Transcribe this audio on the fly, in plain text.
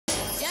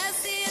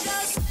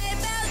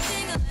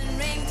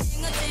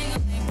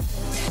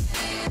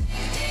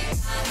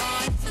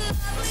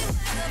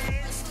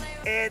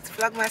It's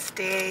Vlogmas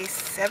Day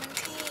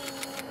 17.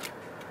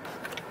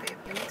 Babe,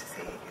 you mean to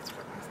say it's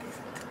Vlogmas Day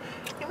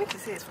 17? You mean to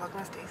say it's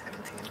Vlogmas Day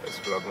 17? It's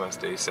Vlogmas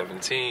Day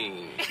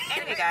 17.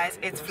 Anyway guys,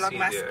 it's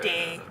Vlogmas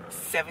Day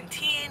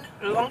 17.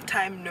 Long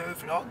time no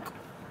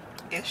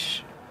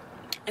vlog-ish.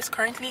 It's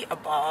currently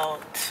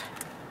about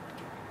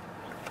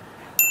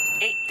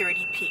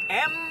 8:30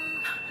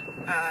 p.m.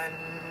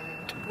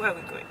 and where are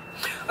we going?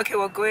 Okay,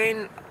 we're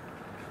going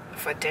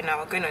for dinner.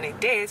 We're going on a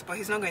date, but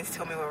he's not going to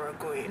tell me where we're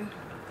going.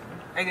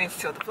 Are you going to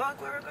tell the vlog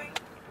where we're going?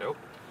 Nope.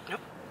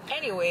 Nope.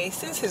 Anyway,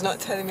 since he's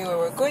not telling me where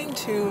we're going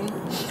to,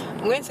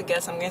 I'm going to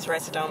guess. I'm going to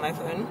write it down on my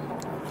phone.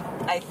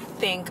 I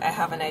think I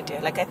have an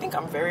idea. Like, I think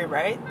I'm very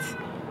right.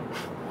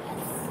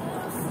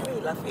 Why are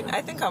you laughing?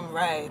 I think I'm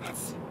right.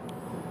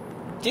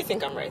 Do you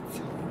think I'm right?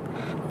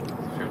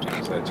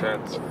 50%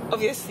 chance.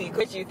 Obviously,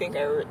 what do you think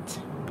I wrote?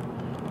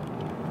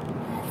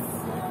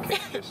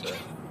 Kingfisher.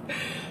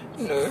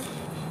 No.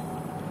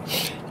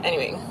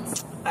 Anyway,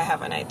 I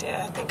have an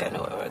idea. I think I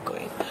know where we're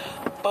going.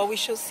 But we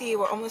shall see.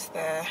 We're almost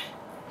there.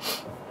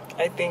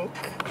 I think.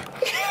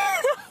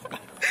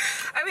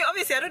 I mean,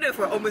 obviously, I don't know if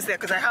we're almost there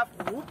because I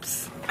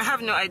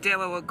have no idea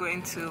where we're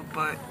going to,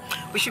 but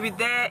we should be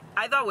there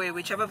either way,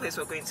 whichever place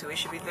we're going to. We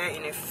should be there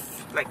in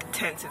like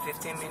 10 to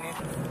 15 minutes.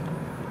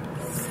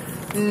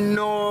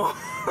 No.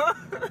 Are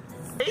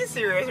you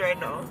serious right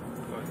now?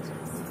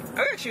 What?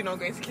 Are we actually not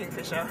going to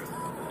Kingfisher?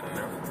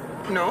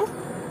 No?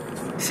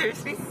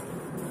 Seriously?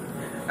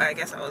 I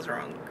guess I was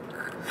wrong.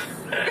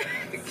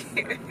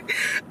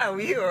 Are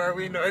we or are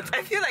we not?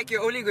 I feel like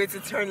you're only going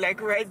to turn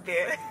like right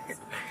there.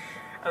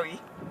 Are we? I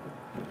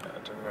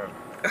don't know.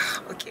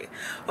 Okay.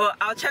 Well,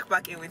 I'll check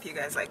back in with you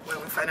guys like when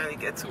we finally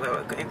get to where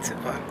we're going to.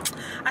 But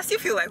I still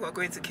feel like we're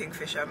going to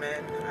Kingfisher,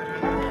 man. I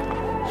don't know.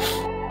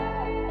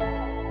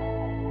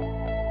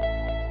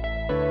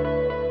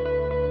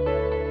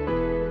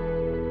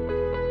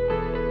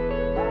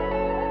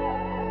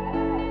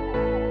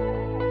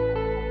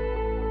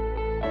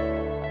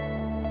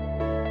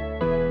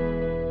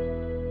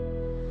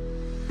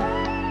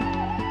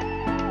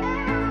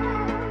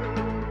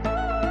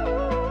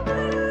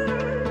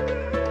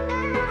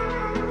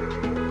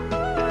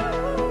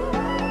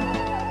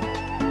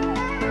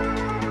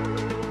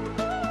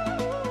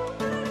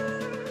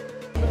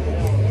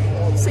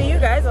 So you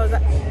guys, I was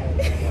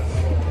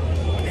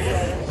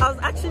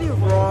actually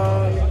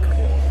wrong.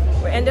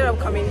 We ended up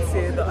coming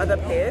to the other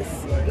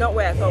place, not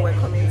where I thought we were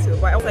coming to,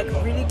 but it was like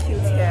really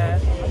cute here.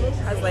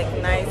 Has like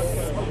nice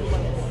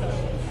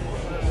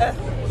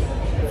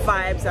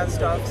vibes and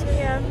stuff. So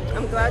yeah,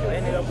 I'm glad we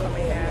ended up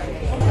coming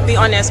here. Be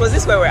honest, was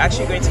this where we're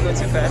actually going to go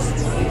to first?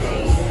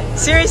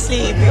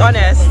 Seriously, be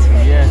honest.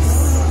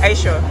 Yes. Are you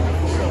sure?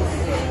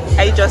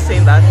 Are you just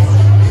saying that?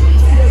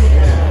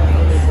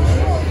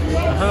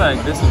 I feel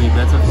like this would be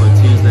better for a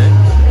Tuesday.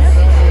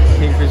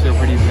 Kingfisher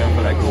pretty meant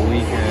for like a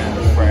weekend,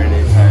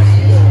 Friday time.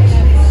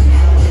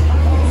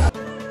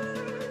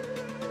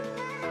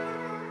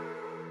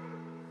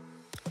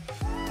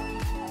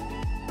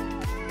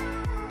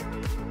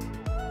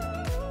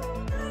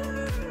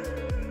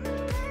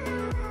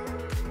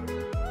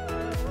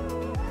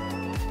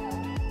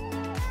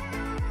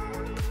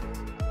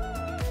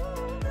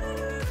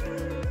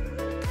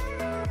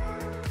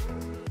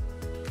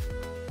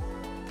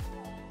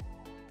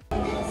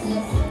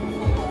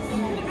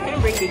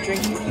 Bring the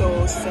drink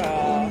closer.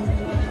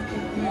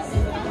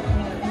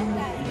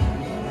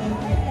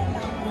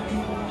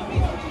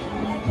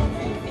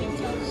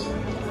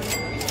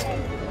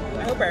 I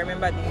hope I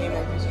remember the name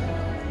of this one.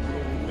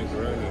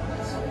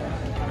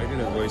 Regrowth. I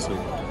didn't voice it.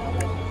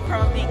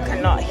 Probably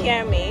cannot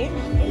hear me.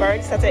 I've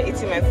already started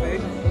eating my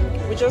food.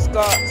 We just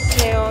got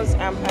snails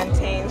and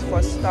plantains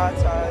for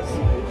starters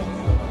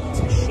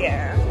to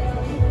share.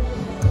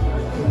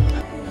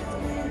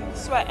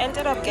 So I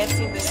ended up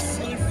getting the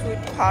seafood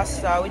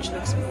pasta, which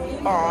looks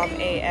bomb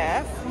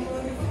AF.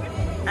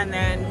 And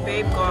then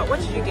babe got, what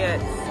did you get?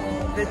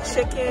 The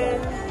chicken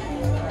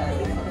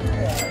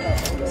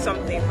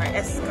something, my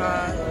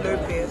esca,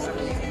 lope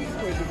something,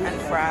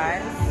 and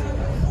fries.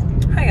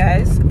 Hi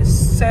guys,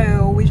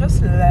 so we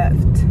just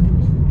left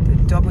the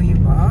W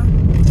Bar.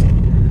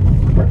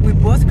 We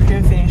both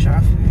couldn't finish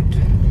our food.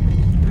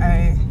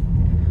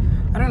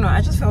 I don't know,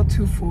 I just felt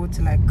too full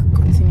to like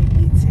continue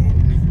eating.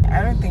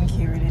 I don't think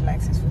he really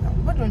likes his food.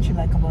 What don't you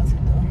like about it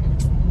though?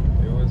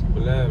 It was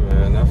blah,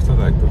 man. After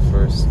like the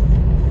first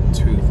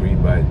 2-3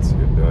 bites,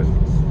 you're done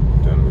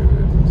with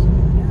it.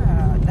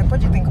 Yeah. Like, what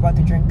do you think about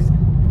the drinks? They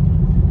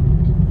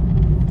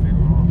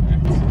were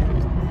alright.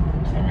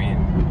 I mean,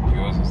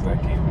 yours is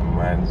like a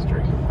man's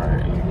drink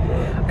apparently.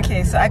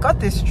 Okay, so I got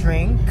this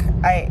drink.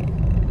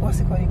 What's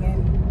it called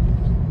again?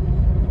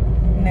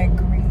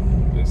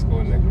 It's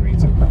called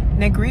Negrito.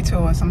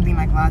 Negrito or something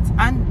like that.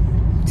 And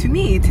to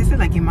me, it tasted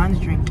like a man's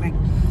drink. Like,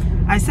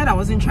 I said I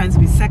wasn't trying to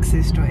be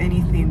sexist or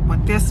anything,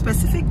 but there's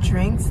specific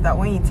drinks that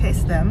when you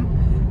taste them,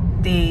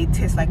 they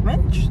taste like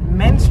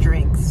men's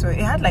drinks. So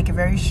it had like a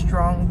very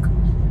strong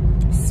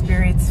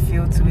spirits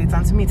feel to it,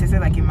 and to me it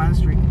tasted like a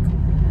man's drink.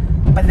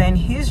 But then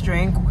his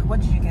drink,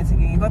 what did you get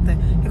again?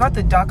 He got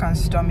the dark and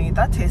stormy.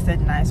 That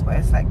tasted nice, but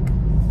it's like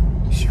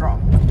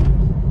strong.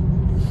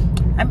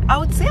 I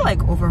would say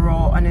like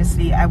overall,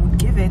 honestly, I would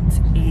give it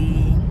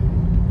a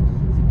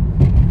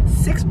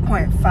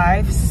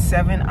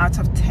 6.57 out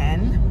of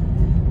 10.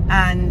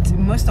 And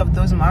most of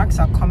those marks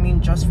are coming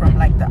just from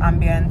like the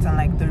ambience and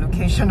like the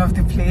location of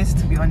the place,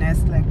 to be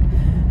honest. Like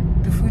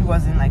the food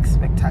wasn't like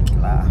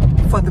spectacular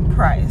for the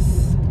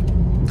price.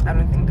 I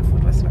don't think the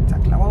food was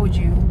spectacular. What would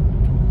you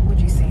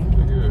say? I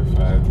give it a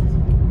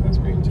 5. That's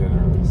being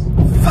generous.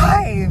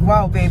 5?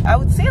 Wow, babe. I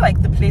would say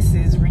like the place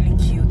is really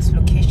cute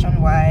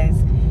location wise.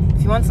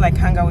 If you want to like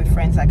hang out with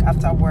friends like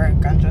after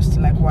work and just to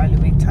like while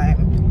away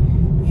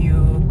time,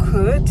 you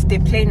could. They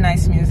play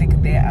nice music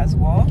there as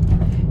well.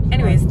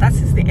 Anyways, that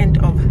is the end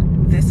of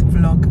this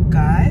vlog,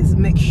 guys.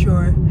 Make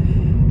sure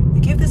you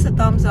give this a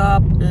thumbs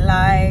up,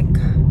 like,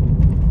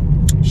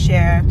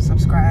 share,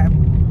 subscribe,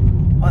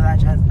 all that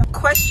jazz.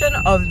 Question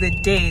of the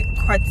day,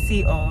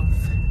 courtesy of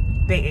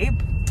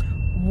Babe.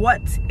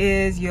 What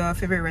is your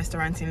favorite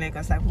restaurant in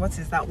Lagos? Like, what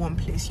is that one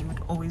place you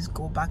would always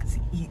go back to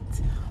eat?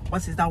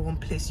 What is that one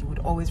place you would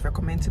always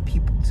recommend to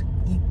people to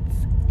eat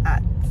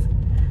at?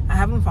 I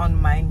haven't found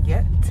mine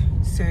yet,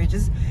 so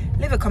just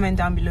leave a comment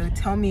down below.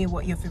 Tell me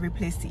what your favorite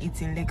place to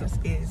eat in Lagos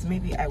is.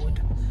 Maybe I would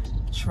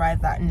try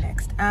that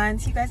next. And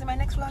see you guys in my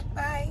next vlog.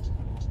 Bye. Do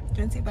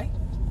you want to say bye?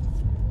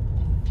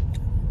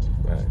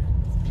 Bye.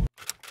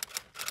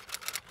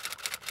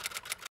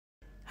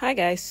 Hi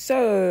guys,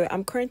 so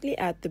I'm currently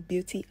at the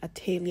beauty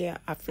Atelier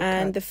Africa,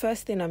 and the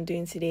first thing I'm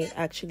doing today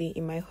actually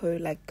in my whole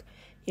like,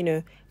 you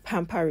know,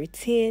 pamper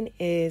routine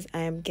is I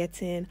am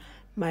getting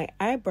my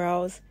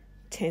eyebrows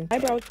tint.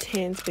 Eyebrow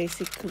tints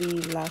basically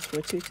last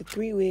for 2 to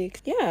 3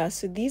 weeks. Yeah,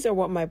 so these are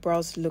what my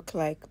brows look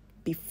like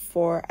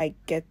before I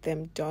get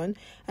them done,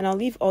 and I'll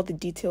leave all the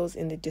details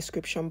in the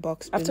description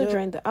box below. After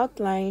drawing the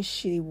outline,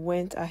 she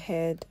went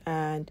ahead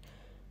and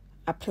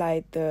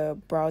applied the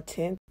brow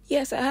tint.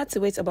 Yes, I had to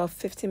wait about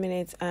 50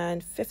 minutes,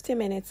 and 50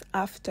 minutes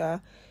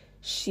after,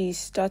 she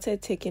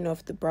started taking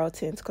off the brow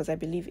tint because I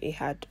believe it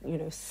had, you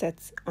know,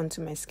 set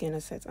onto my skin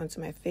or set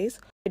onto my face.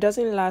 It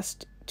doesn't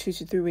last 2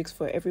 to 3 weeks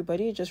for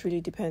everybody. It just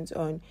really depends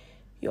on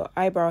your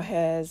eyebrow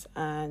hairs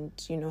and,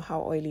 you know,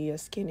 how oily your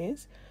skin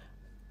is.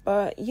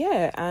 But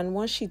yeah, and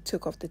once she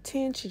took off the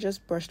tint, she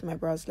just brushed my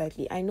brows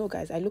lightly. I know,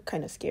 guys, I look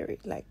kind of scary.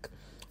 Like,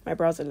 my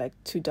brows are like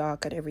too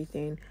dark and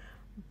everything,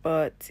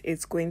 but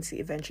it's going to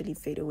eventually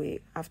fade away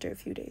after a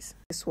few days.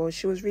 So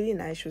she was really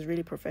nice. She was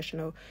really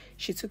professional.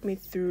 She took me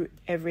through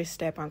every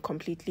step and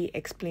completely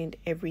explained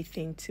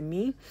everything to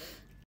me.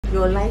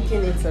 You're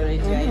liking it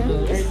already, I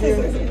know.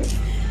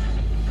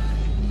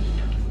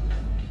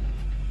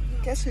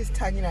 Guess who's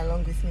tagging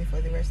along with me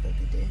for the rest of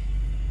the day?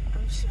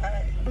 I'm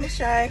shy. I'm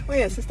shy. When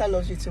your sister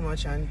loves you too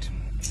much and,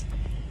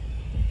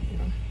 you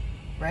know,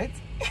 right?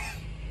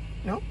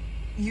 No?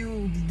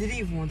 You didn't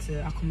even want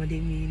to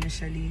accommodate me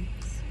initially.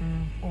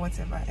 Or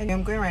whatever. And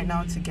I'm going right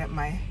now to get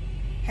my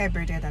hair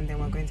braided, and then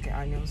we're going to get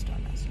our nails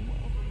done as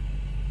well.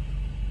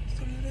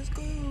 So let's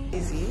go.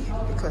 Easy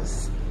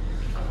because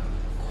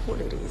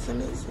quality is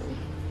amazing.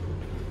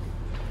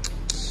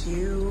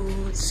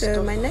 Cute.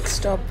 So my next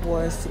stop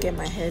was to get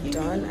my hair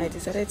done. I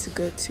decided to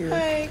go to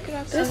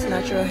this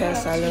natural hair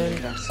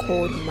salon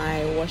called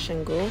my Wash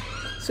and Go.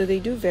 So they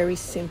do very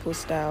simple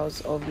styles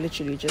of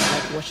literally just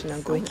like washing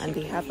and going, and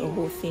they have a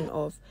whole thing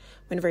of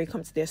whenever you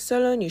come to their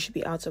salon, you should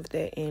be out of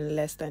there in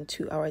less than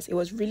 2 hours. It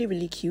was really,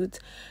 really cute,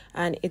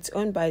 and it's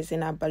owned by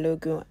Zena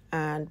Balogun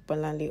and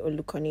Bolanle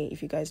Olukoni,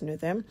 if you guys know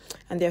them,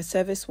 and their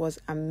service was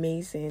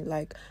amazing.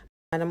 Like,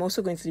 and I'm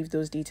also going to leave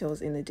those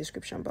details in the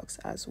description box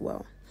as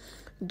well.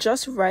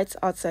 Just right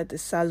outside the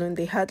salon,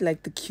 they had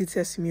like the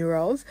cutest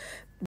murals.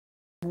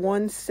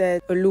 One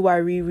said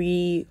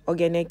Oluwariri,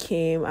 Ogene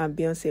came, and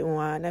Beyonce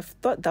Nwa, and I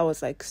thought that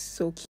was like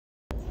so cute.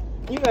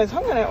 You guys,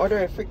 how can I order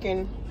a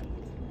freaking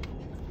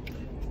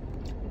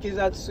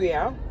gizzard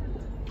suya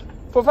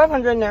for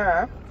 500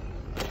 naira?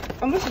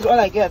 And this is all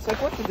I get.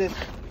 Like, what is this?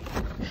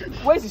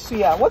 Where is the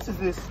suya? What is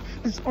this?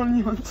 It's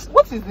onions.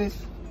 What is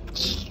this?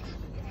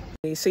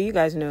 So you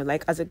guys know,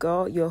 like, as a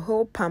girl, your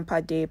whole pamper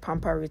day,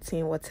 pamper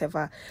routine,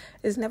 whatever,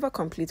 is never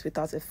complete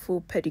without a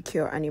full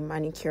pedicure and a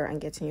manicure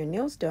and getting your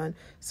nails done.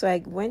 So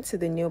I went to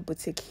the nail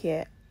boutique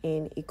here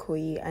in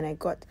Ikoyi, and I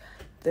got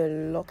the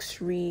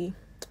luxury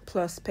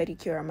plus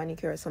pedicure and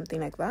manicure or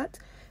something like that.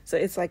 So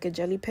it's like a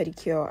jelly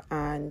pedicure,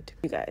 and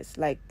you guys,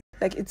 like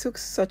it took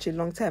such a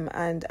long time,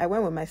 and I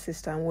went with my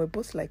sister, and we're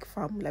both like,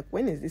 fam, like,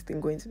 when is this thing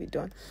going to be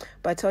done?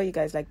 But I tell you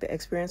guys, like, the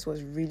experience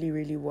was really,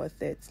 really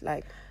worth it.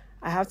 Like,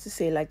 I have to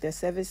say, like, their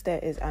service there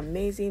is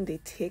amazing. They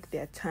take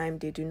their time.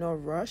 They do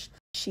not rush.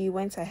 She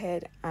went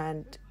ahead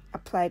and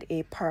applied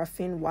a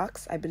paraffin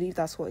wax, I believe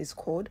that's what it's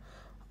called,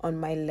 on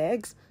my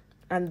legs.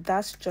 And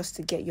that's just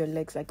to get your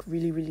legs like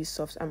really, really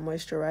soft and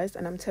moisturized.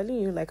 And I'm telling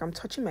you, like, I'm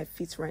touching my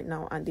feet right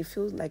now, and they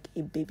feel like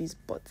a baby's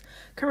butt.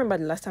 I can't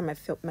remember the last time I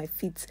felt my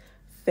feet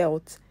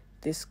felt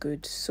this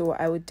good. So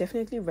I would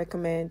definitely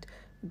recommend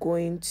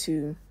going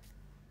to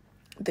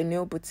the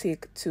nail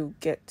boutique to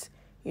get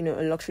you know,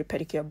 a luxury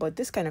pedicure. But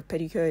this kind of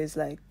pedicure is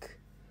like,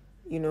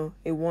 you know,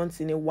 a once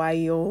in a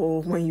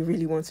while when you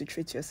really want to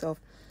treat yourself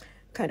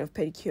kind of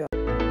pedicure.